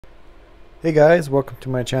Hey guys, welcome to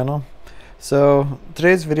my channel. So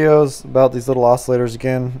today's video is about these little oscillators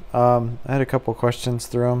again. I had a couple questions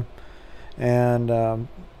through them, and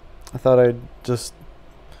I thought I'd just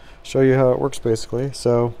show you how it works basically.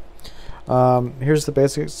 So here's the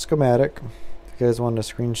basic schematic. If you guys want to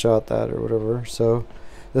screenshot that or whatever. So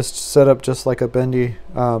this is set up just like a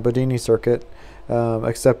Bedini circuit,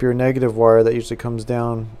 except your negative wire that usually comes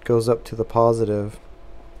down goes up to the positive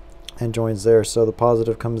and joins there. So the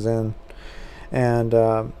positive comes in and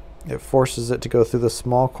it forces it to go through the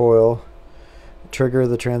small coil, trigger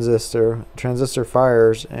the transistor. Transistor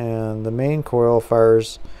fires, and the main coil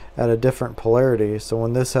fires at a different polarity. So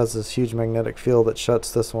when this has this huge magnetic field, it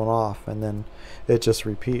shuts this one off, and then it just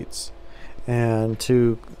repeats. And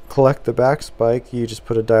to collect the back spike, you just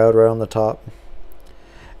put a diode right on the top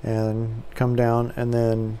and come down, and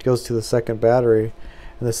then it goes to the second battery.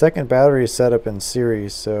 And the second battery is set up in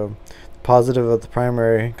series, so the positive of the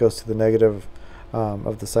primary goes to the negative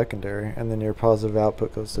of the secondary, and then your positive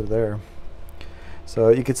output goes to there. So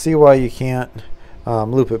you can see why you can't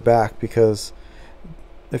loop it back, because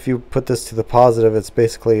if you put this to the positive, it's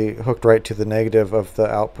basically hooked right to the negative of the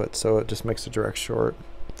output, so it just makes the direct short.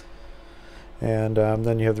 And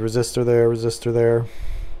then you have the resistor there.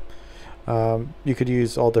 You could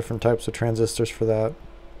use all different types of transistors for that,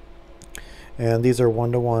 and these are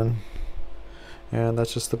 1-to-1, and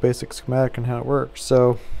that's just the basic schematic and how it works.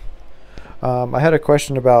 So I had a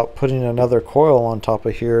question about putting another coil on top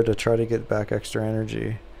of here to try to get back extra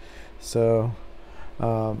energy. So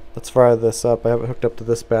let's fire this up. I have it hooked up to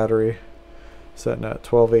this battery, setting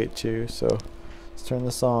at 1282. So let's turn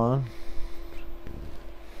this on,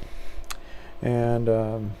 and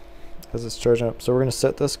as it's charging up, so we're going to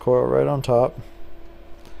set this coil right on top,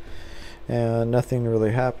 and nothing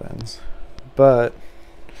really happens, but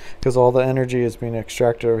because all the energy is being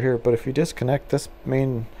extracted over here. But if you disconnect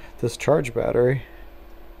this charge battery,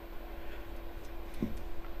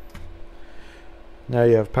 now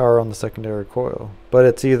you have power on the secondary coil, but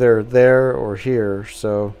it's either there or here,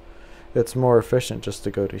 so it's more efficient just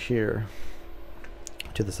to go to here,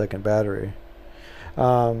 to the second battery.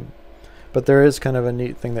 But there is kind of a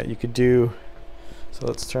neat thing that you could do. So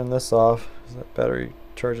let's turn this off, because that battery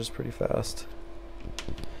charges pretty fast.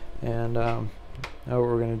 And now what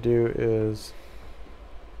we're going to do is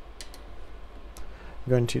I'm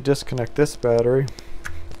going to disconnect this battery,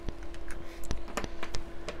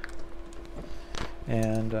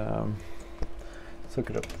 and let's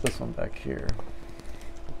hook it up to this one back here.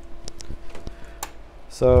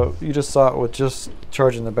 So you just saw it with just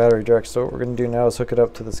charging the battery direct. So what we're going to do now is hook it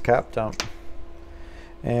up to this cap dump,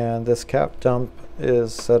 and this cap dump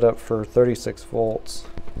is set up for 36 volts.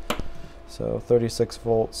 So 36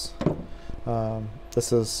 volts.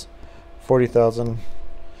 This is 40,000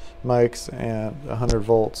 mics and 100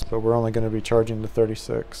 volts, but we're only going to be charging to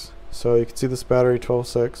 36. So you can see this battery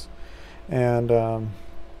 12.6, and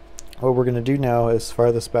what we're going to do now is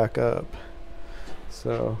fire this back up.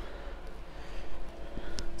 So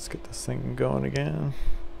let's get this thing going again.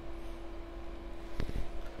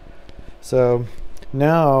 So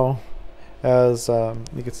now, as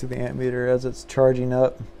you can see the ammeter as it's charging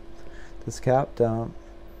up this cap dump.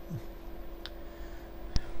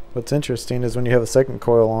 What's interesting is when you have a second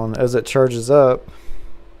coil on, as it charges up,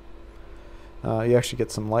 you actually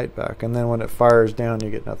get some light back, and then when it fires down,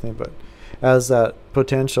 you get nothing. But as that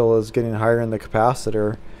potential is getting higher in the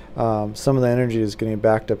capacitor, some of the energy is getting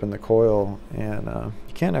backed up in the coil, and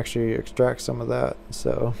you can't actually extract some of that.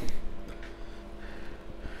 So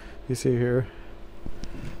you see here,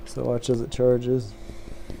 so watch as it charges.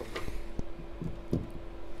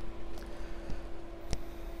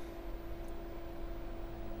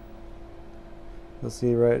 You'll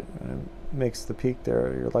see right when it makes the peak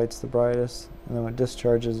there, your light's the brightest, and then when it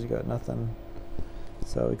discharges, you got nothing.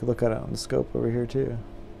 So we can look at it on the scope over here too.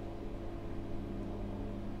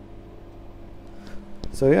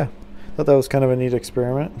 So yeah, thought that was kind of a neat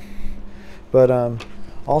experiment. But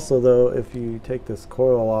also though, if you take this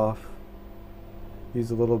coil off,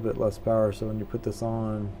 use a little bit less power. So when you put this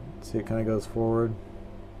on, see it kind of goes forward.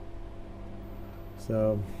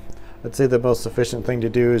 So I'd say the most efficient thing to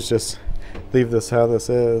do is just leave this how this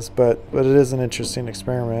is, but it is an interesting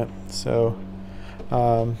experiment. So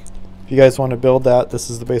if you guys want to build that, this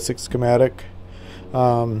is the basic schematic.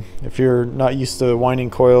 If you're not used to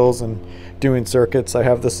winding coils and doing circuits, I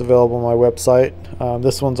have this available on my website.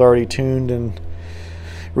 This one's already tuned and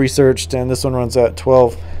researched, and this one runs at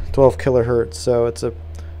 12 kilohertz, so it's a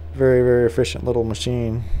very, very efficient little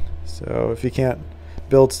machine. So if you can't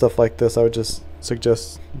build stuff like this, I would just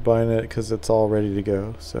suggest buying it, because it's all ready to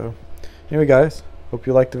go. So anyway guys, hope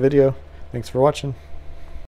you liked the video. Thanks for watching.